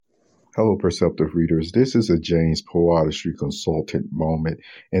Hello, perceptive readers. This is a James Poe Artistry Consultant moment,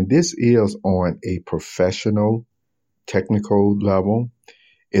 and this is on a professional, technical level.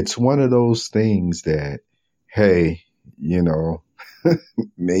 It's one of those things that, hey, you know,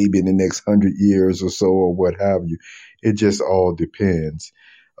 maybe in the next 100 years or so, or what have you, it just all depends.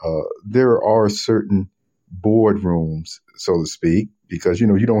 There are certain boardrooms, so to speak, because you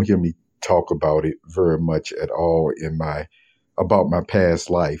don't hear me talk about it very much at all in my about my past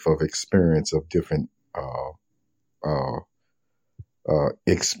life of experience of different uh,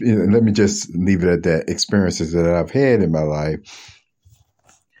 let me just leave it at that, experiences that I've had in my life.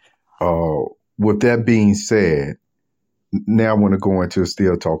 Uh, with that being said, now I want to go into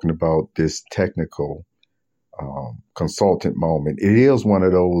still talking about this technical consultant moment. It is one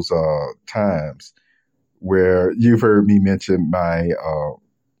of those times where you've heard me mention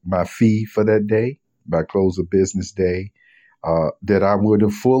my fee for that day, my close of business day, that I would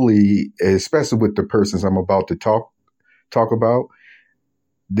have fully, especially with the persons I'm about to talk about,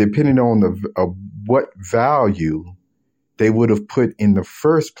 depending on what value they would have put in the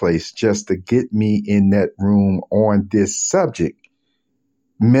first place just to get me in that room on this subject.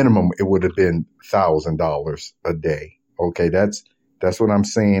 Minimum, it would have been $1,000 a day. Okay, that's what I'm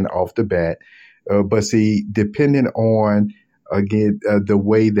saying off the bat. But see, depending on again the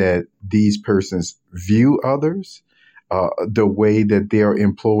way that these persons view others, the way that their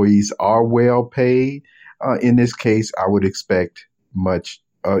employees are well paid. In this case, I would expect much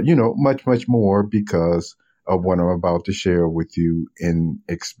more because of what I'm about to share with you in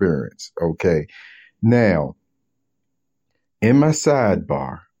experience. Okay. Now, in my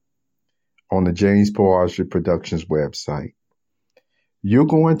sidebar on the James Poe Artistry Productions website, you're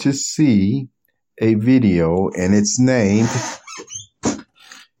going to see a video, and it's named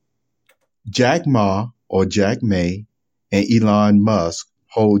Jack Ma or Jack May and Elon Musk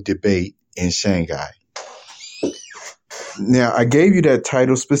hold debate in Shanghai. Now, I gave you that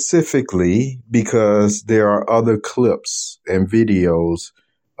title specifically because there are other clips and videos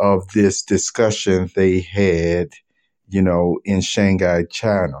of this discussion they had, in Shanghai,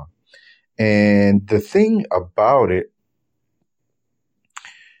 China. And the thing about it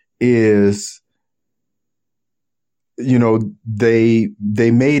is, they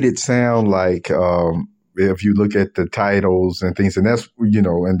made it sound like, if you look at the titles and things, and that's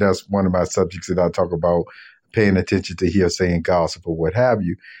one of my subjects that I talk about, paying attention to hearsay and gossip or what have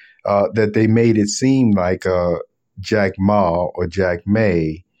you, that they made it seem like Jack Ma or Jack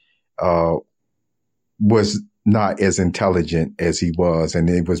May was not as intelligent as he was, and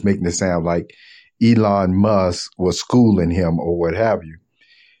it was making it sound like Elon Musk was schooling him or what have you.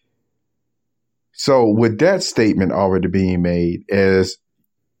 So with that statement already being made, as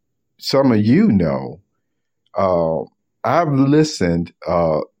some of you know, I've listened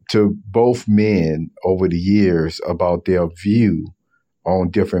to both men over the years about their view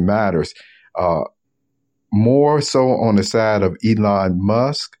on different matters. More so on the side of Elon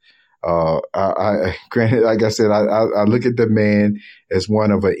Musk. Granted, like I said, I look at the man as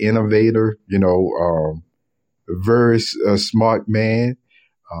one of an innovator, very smart man.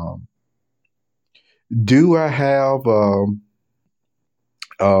 Do I have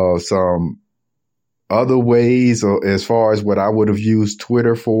some other ways, or as far as what I would have used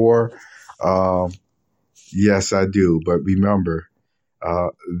Twitter for? Yes, I do. But remember,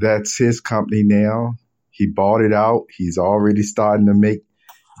 that's his company now. He bought it out. He's already starting to make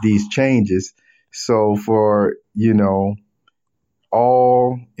these changes. So for,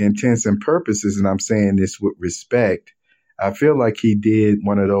 all intents and purposes, and I'm saying this with respect, I feel like he did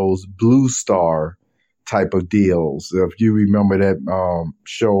one of those Blue Star type of deals. If you remember that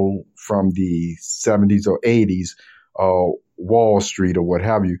show from the 70s or 80s, Wall Street or what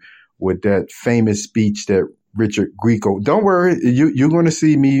have you, with that famous speech that Richard Grieco. Don't worry, you're going to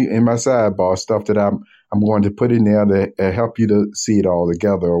see me in my sidebar stuff that I'm going to put in there to help you to see it all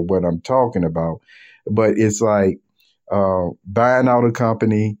together or what I'm talking about. But it's like buying out a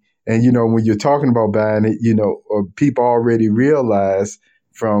company, and when you're talking about buying it, people already realize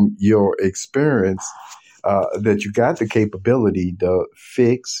from your experience that you got the capability to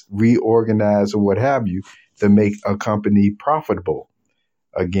fix, reorganize, or what have you, to make a company profitable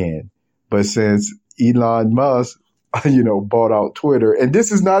again. But since Elon Musk, bought out Twitter, and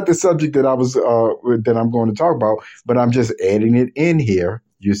this is not the subject that that I'm going to talk about, but I'm just adding it in here,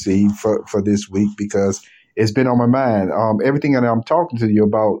 you see, for this week, because it's been on my mind. Everything that I'm talking to you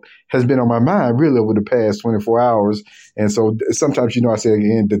about has been on my mind really over the past 24 hours. And so sometimes, I say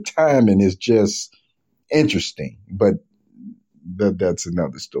again, the timing is just interesting, but that's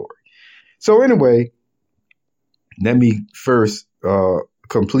another story. So anyway, let me first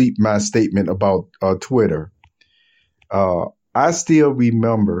complete my statement about Twitter. I still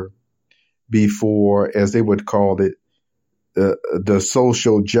remember before, as they would call it, the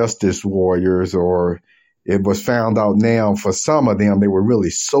social justice warriors, or it was found out now for some of them, they were really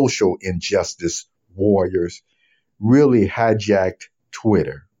social injustice warriors, really hijacked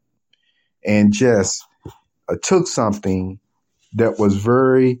Twitter and just took something that was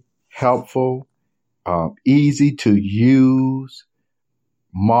very helpful, easy to use,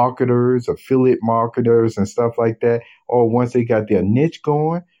 marketers, affiliate marketers, and stuff like that. Or once they got their niche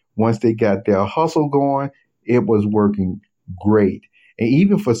going, once they got their hustle going, it was working great. And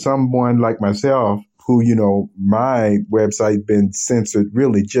even for someone like myself, who, my website been censored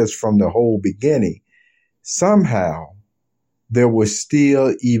really just from the whole beginning, somehow there was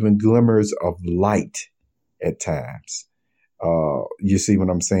still even glimmers of light at times. You see what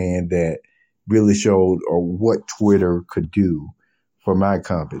I'm saying? That really showed what Twitter could do for my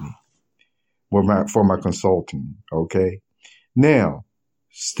company, for my consulting. Okay. Now,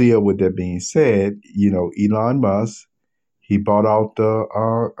 still with that being said, Elon Musk, he bought out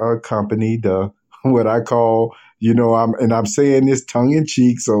the company, the what I call, I'm saying this tongue in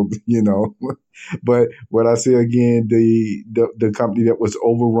cheek, so but what I say again, the company that was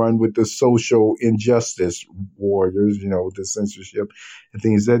overrun with the social injustice warriors, the censorship and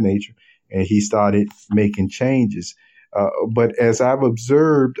things of that nature, and he started making changes. But as I've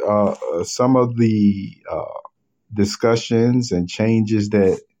observed, some of the discussions and changes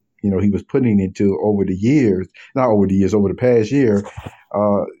that he was putting into over the past year,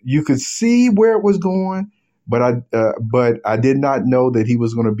 you could see where it was going, but I did not know that he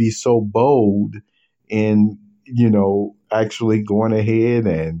was going to be so bold in actually going ahead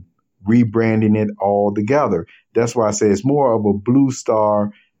and rebranding it all together. That's why I say it's more of a blue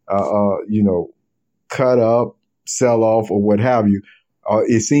star, cut up, sell off, or what have you.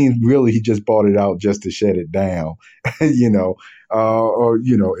 It seems really he just bought it out just to shut it down, or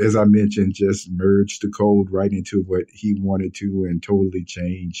as I mentioned, just merged the code right into what he wanted to and totally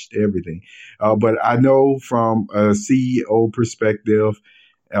changed everything. But I know from a CEO perspective,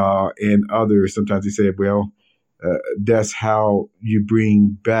 and others, sometimes they say, well, that's how you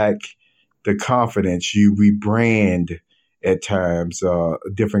bring back the confidence. You rebrand at times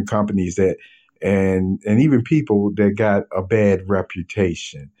different companies that, and even people that got a bad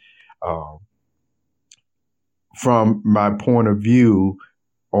reputation. From my point of view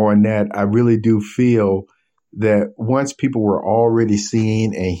on that, I really do feel that once people were already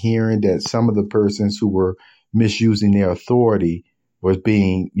seeing and hearing that some of the persons who were misusing their authority was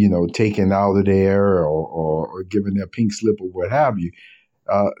being, taken out of there, or given their pink slip or what have you,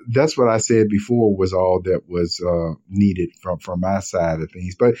 that's what I said before was all that was needed from my side of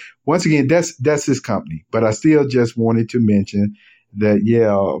things. But once again, that's his company. But I still just wanted to mention that,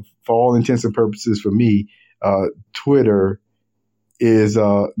 for all intents and purposes for me, Twitter is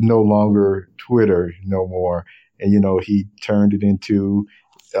no longer Twitter no more. And, he turned it into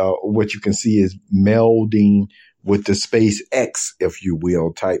what you can see is melding with the SpaceX, if you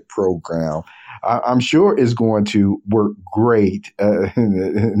will, type program. I'm sure it's going to work great.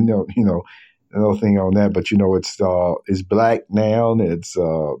 No thing on that, but it's black now. It's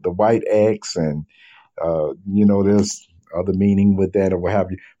the white X, and there's other meaning with that or what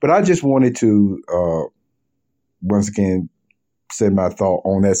have you. But I just wanted to once again say my thought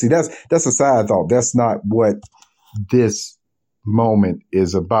on that. See, that's a side thought. That's not what this moment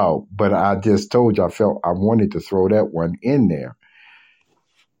is about. But I just told you I felt I wanted to throw that one in there.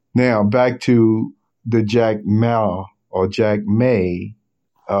 Now, back to the Jack May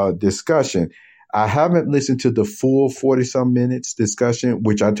discussion. I haven't listened to the full 40-some minutes discussion,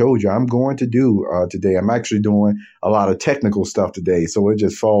 which I told you I'm going to do today. I'm actually doing a lot of technical stuff today, so it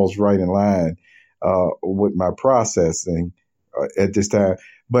just falls right in line with my processing at this time.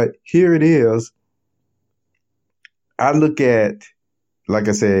 But here it is. I look at, like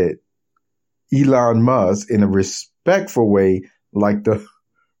I said, Elon Musk in a respectful way, like the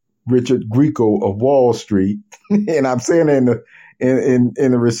Richard Grieco of Wall Street, and I'm saying it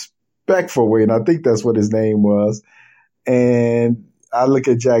in a respectful way, and I think that's what his name was. And I look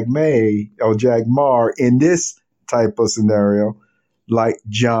at Jack Ma in this type of scenario, like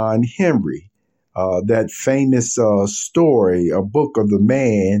John Henry, that famous story, a book of the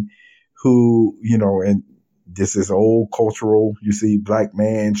man who, and this is old cultural, you see, black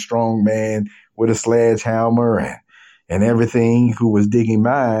man, strong man with a sledgehammer and everything, who was digging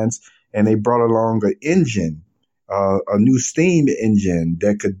mines, and they brought along an engine, a new steam engine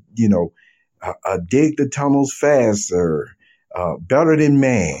that could, dig the tunnels faster, better than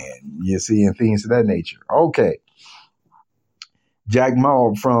man, you see, and things of that nature. Okay. Jack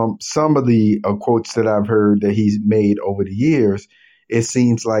Ma, from some of the quotes that I've heard that he's made over the years, it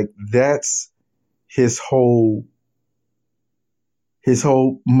seems like that's his whole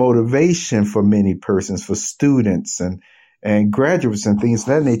motivation for many persons, for students and graduates and things of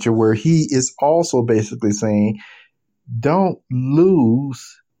that nature, where he is also basically saying, don't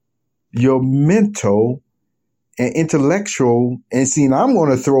lose your mental and intellectual, and seeing, I'm going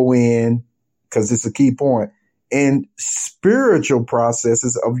to throw in, because it's a key point, and spiritual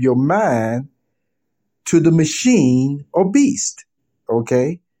processes of your mind to the machine or beast.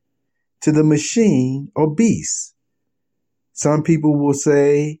 Okay? To the machine or beast. Some people will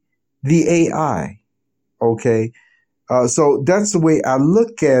say the AI. Okay? So that's the way I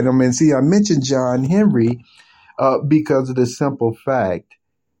look at them. And see, I mentioned John Henry because of the simple fact.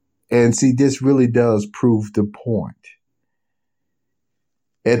 And see, this really does prove the point.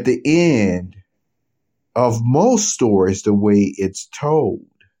 At the end of most stories, the way it's told,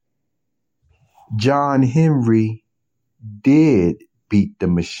 John Henry did beat the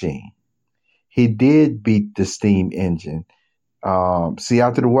machine. He did beat the steam engine. See,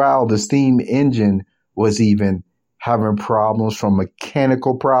 after a while, the steam engine was even having problems from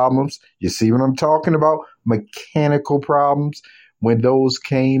mechanical problems. You see what I'm talking about? Mechanical problems, when those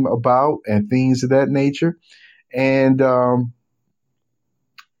came about and things of that nature. And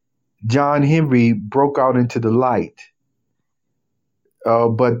John Henry broke out into the light.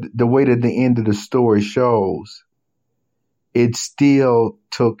 But the way that the end of the story shows, it still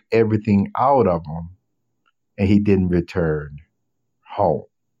took everything out of him, and he didn't return home,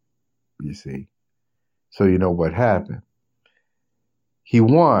 you see. So you know what happened. He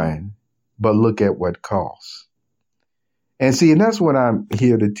won, but look at what cost. And see, and that's what I'm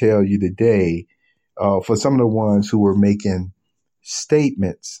here to tell you today, for some of the ones who were making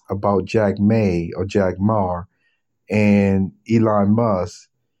statements about Jack Ma and Elon Musk,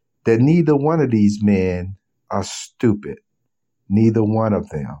 that neither one of these men are stupid. Neither one of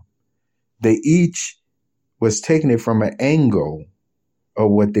them. They each was taking it from an angle of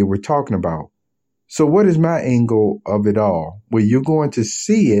what they were talking about. So what is my angle of it all? Well, you're going to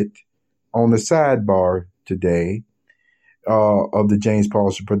see it on the sidebar today of the James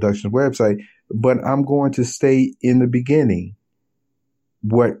Paulson Productions website, but I'm going to stay in the beginning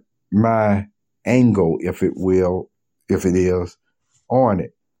what my angle, if it is, on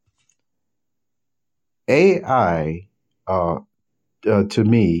it. AI, to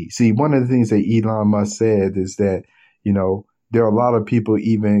me, see, one of the things that Elon Musk said is that, there are a lot of people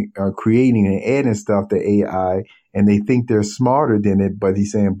even creating and adding stuff to AI, and they think they're smarter than it, but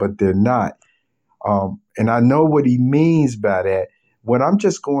he's saying, but they're not. And I know what he means by that. What I'm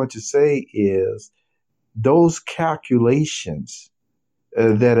just going to say is those calculations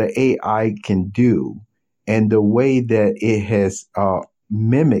that an AI can do, and the way that it has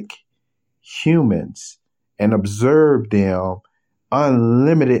mimicked humans and observed them,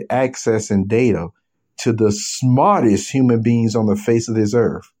 unlimited access and data to the smartest human beings on the face of this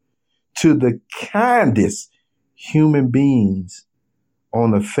earth, to the kindest human beings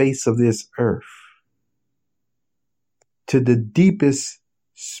on the face of this earth, to the deepest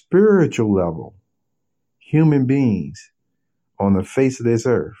spiritual level human beings on the face of this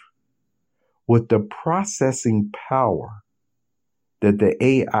earth, with the processing power that the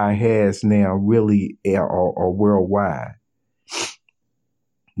AI has now really are worldwide.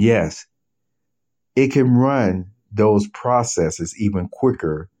 Yes, it can run those processes even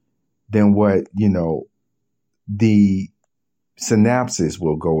quicker than what, the synapses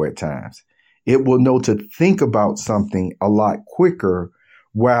will go at times. It will know to think about something a lot quicker,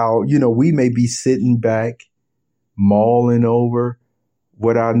 while, we may be sitting back, mulling over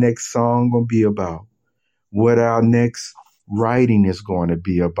what our next song going to be about, what our next writing is going to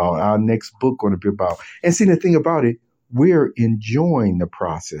be about, our next book going to be about. And see, the thing about it, we're enjoying the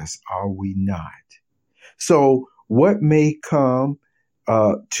process, are we not? So what may come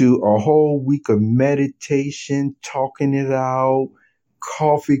to a whole week of meditation, talking it out,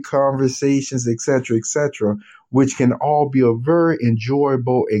 coffee conversations, etc., which can all be a very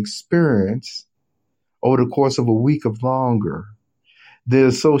enjoyable experience over the course of a week of longer. The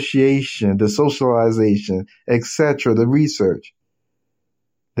association, the socialization, etc., the research.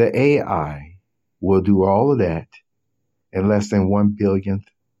 The AI will do all of that in less than 1/1000th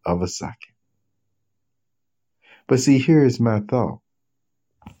of a second. But see, here's my thought.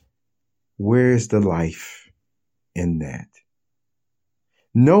 Where's the life in that?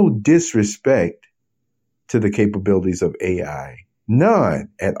 No disrespect to the capabilities of AI. None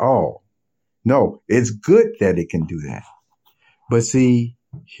at all. No, it's good that it can do that. But see,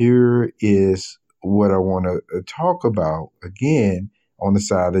 here is what I want to talk about again on the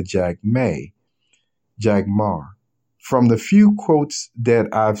side of Jack Ma. From the few quotes that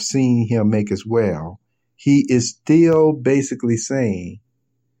I've seen him make as well, he is still basically saying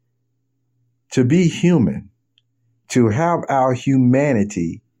to be human, to have our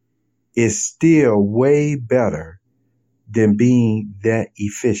humanity is still way better than being that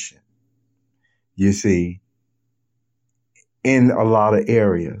efficient. You see, in a lot of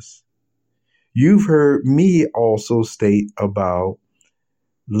areas. You've heard me also state about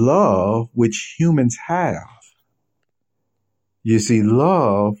love, which humans have. You see,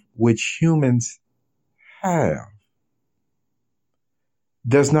 love, which humans have,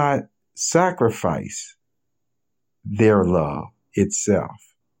 does not sacrifice their love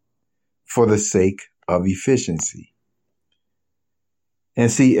itself for the sake of efficiency.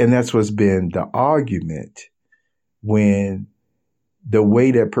 And see, and that's what's been the argument when the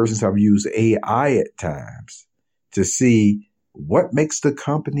way that persons have used AI at times to see what makes the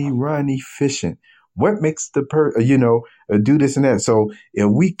company run efficient, what makes the do this and that. So if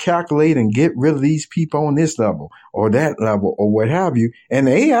we calculate and get rid of these people on this level or that level or what have you, and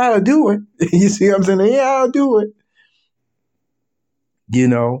the AI will do it. You see what I'm saying? The AI will do it. You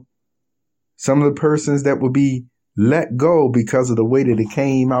know, some of the persons that will be let go because of the way that it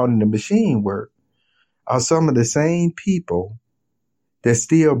came out in the machine work are some of the same people that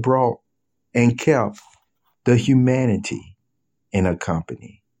still brought and kept the humanity in a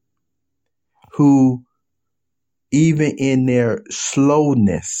company, who even in their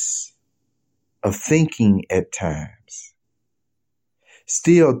slowness of thinking at times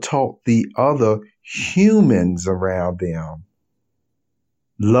still taught the other humans around them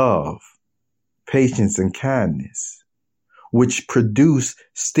love, patience, and kindness, which produce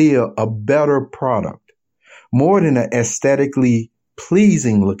still a better product, more than an aesthetically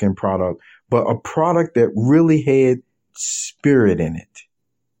pleasing looking product, but a product that really had spirit in it.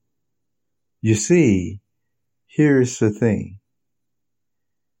 You see, here's the thing.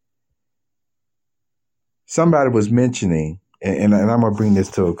 Somebody was mentioning, and I'm going to bring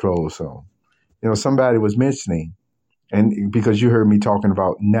this to a close. So, somebody was mentioning, and because you heard me talking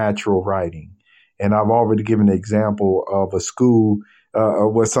about natural writing, and I've already given an example of a school,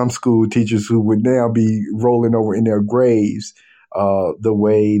 where some school teachers who would now be rolling over in their graves, the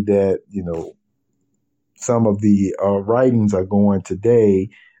way that, some of the writings are going today,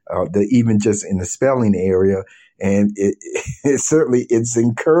 even just in the spelling area. And it's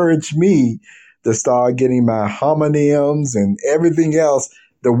encouraged me to start getting my homonyms and everything else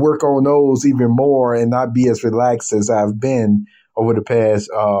to work on those even more and not be as relaxed as I've been over the past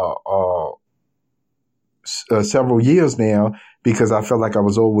several years now, because I felt like I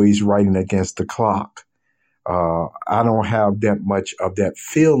was always writing against the clock. I don't have that much of that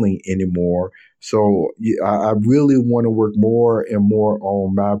feeling anymore. So I really want to work more and more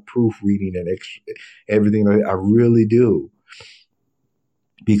on my proofreading and everything that I really do,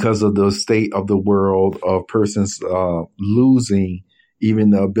 because of the state of the world of persons losing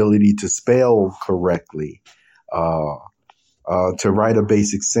even the ability to spell correctly, to write a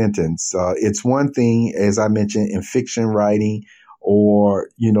basic sentence. It's one thing, as I mentioned, in fiction writing or,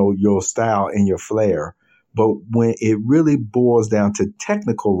 your style and your flair. But when it really boils down to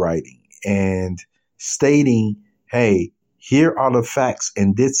technical writing and stating, hey, here are the facts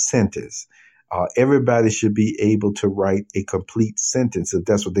in this sentence, everybody should be able to write a complete sentence if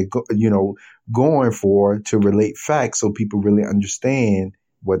that's what they're going for, to relate facts so people really understand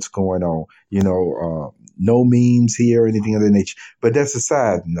what's going on. No memes here or anything of that nature. But that's a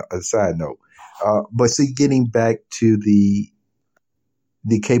side note. But see, getting back to the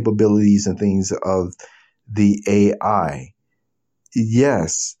capabilities and things of the AI,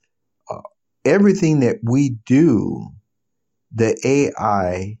 yes, everything that we do, the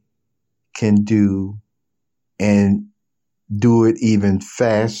AI can do, and do it even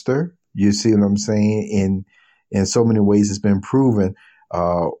faster. You see what I'm saying? In so many ways, it's been proven.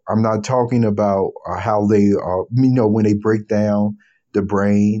 I'm not talking about how they, when they break down the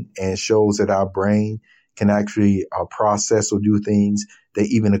brain and shows that our brain can actually process or do things that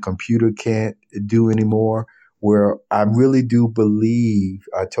even a computer can't do anymore. Where I really do believe,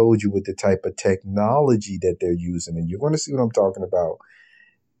 I told you, with the type of technology that they're using, and you're going to see what I'm talking about,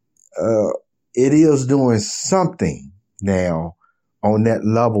 it is doing something now on that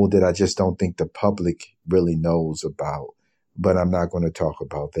level that I just don't think the public really knows about. But I'm not going to talk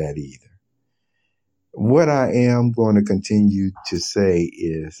about that either. What I am going to continue to say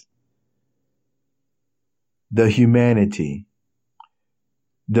is the humanity,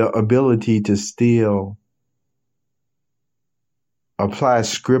 the ability to still apply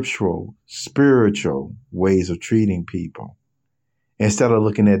scriptural, spiritual ways of treating people instead of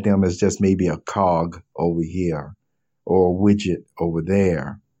looking at them as just maybe a cog over here or a widget over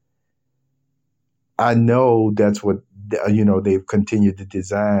there. I know that's what, they've continued to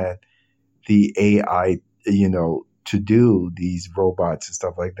design the AI, to do, these robots and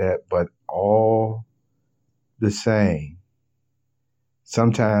stuff like that. But all the same,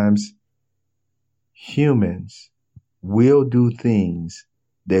 sometimes humans will do things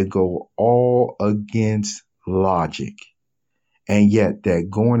that go all against logic. And yet that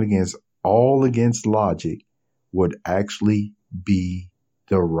going against logic would actually be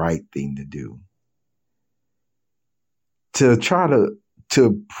the right thing to do. To try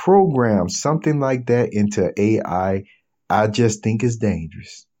to program something like that into AI, I just think is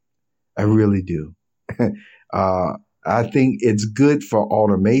dangerous. I really do. I think it's good for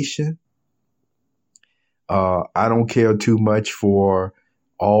automation. I don't care too much for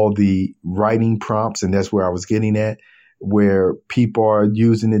all the writing prompts, and that's where I was getting at, where people are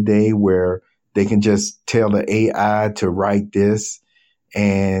using today where they can just tell the AI to write this,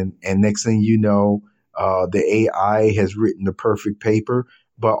 and next thing you know, the AI has written the perfect paper,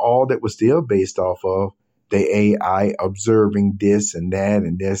 but all that was still based off of the AI observing this and that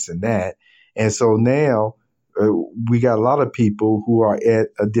and this and that. And so now we got a lot of people who are at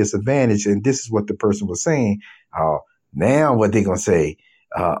a disadvantage. And this is what the person was saying. Now what they're going to say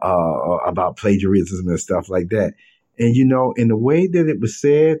about plagiarism and stuff like that. And, in the way that it was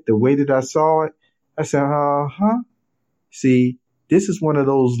said, the way that I saw it, I said, see, this is one of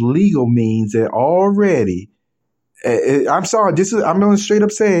those legal means that already, I'm sorry, I'm going to straight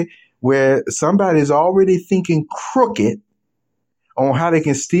up say, where somebody's already thinking crooked on how they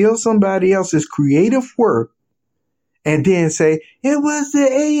can steal somebody else's creative work and then say, it was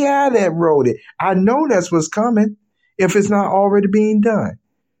the AI that wrote it. I know that's what's coming if it's not already being done.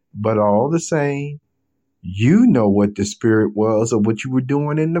 But all the same, you know what the spirit was of what you were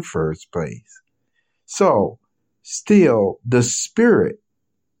doing in the first place. So still, the spirit,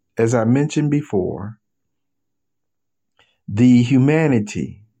 as I mentioned before, the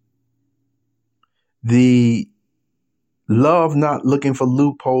humanity, the love not looking for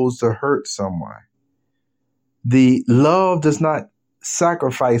loopholes to hurt someone, the love does not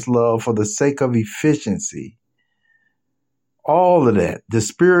sacrifice love for the sake of efficiency. All of that, the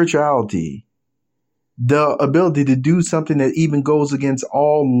spirituality, the ability to do something that even goes against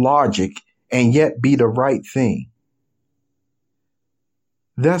all logic and yet be the right thing.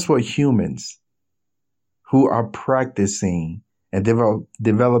 That's what humans who are practicing and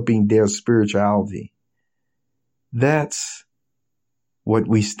developing their spirituality, that's what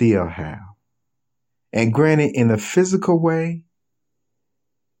we still have. And granted, in a physical way,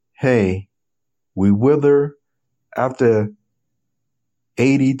 hey, we wither after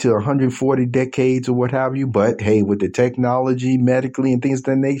 80 to 140 decades or what have you. But hey, with the technology, medically and things of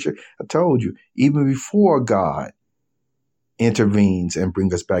that nature, I told you, even before God intervenes and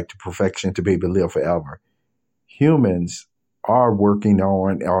brings us back to perfection to be able to live forever, humans are working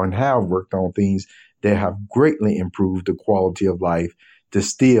on and have worked on things that have greatly improved the quality of life to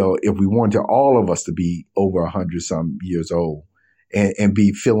still, if we wanted all of us to be over 100 some years old and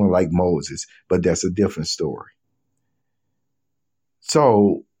be feeling like Moses, but that's a different story.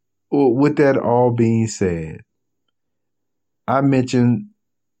 So with that all being said, I mentioned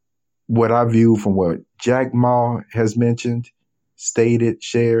what I view from what Jack Ma has mentioned, stated,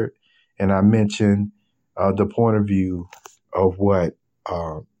 shared, and I mentioned the point of view of what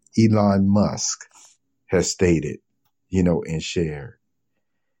Elon Musk has stated, and shared.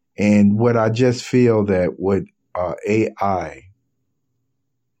 And what I just feel that with AI,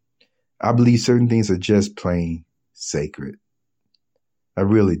 I believe certain things are just plain sacred. I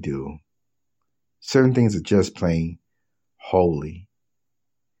really do. Certain things are just plain holy.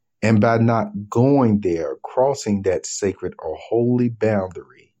 And by not going there, crossing that sacred or holy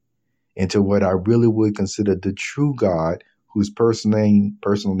boundary into what I really would consider the true God, whose personal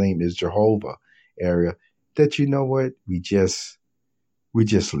name is Jehovah area, that you know what? We just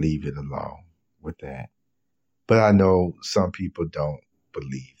leave it alone with that. But I know some people don't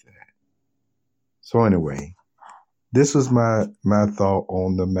believe that. So anyway, this was my thought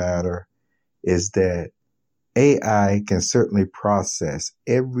on the matter, is that AI can certainly process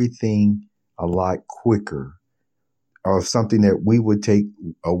everything a lot quicker, or something that we would take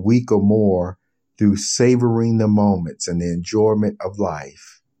a week or more through savoring the moments and the enjoyment of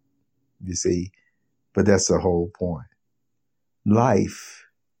life. You see, but that's the whole point. Life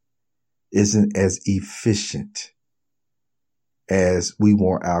isn't as efficient as we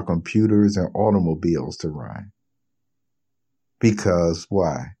want our computers and automobiles to run. Because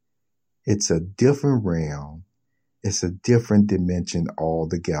why? It's a different realm. It's a different dimension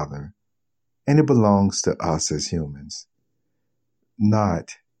altogether. And it belongs to us as humans,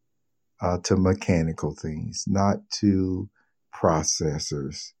 not to mechanical things, not to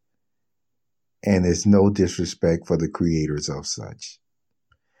processors. And it's no disrespect for the creators of such.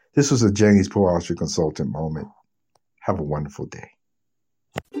 This was a James Poor Consultant moment. Have a wonderful day.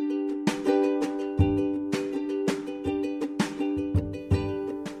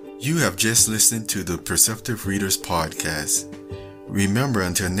 You have just listened to the Perceptive Readers Podcast. Remember,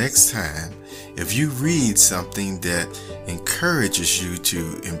 until next time, if you read something that encourages you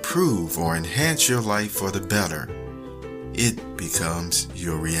to improve or enhance your life for the better, it becomes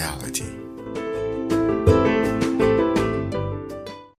your reality.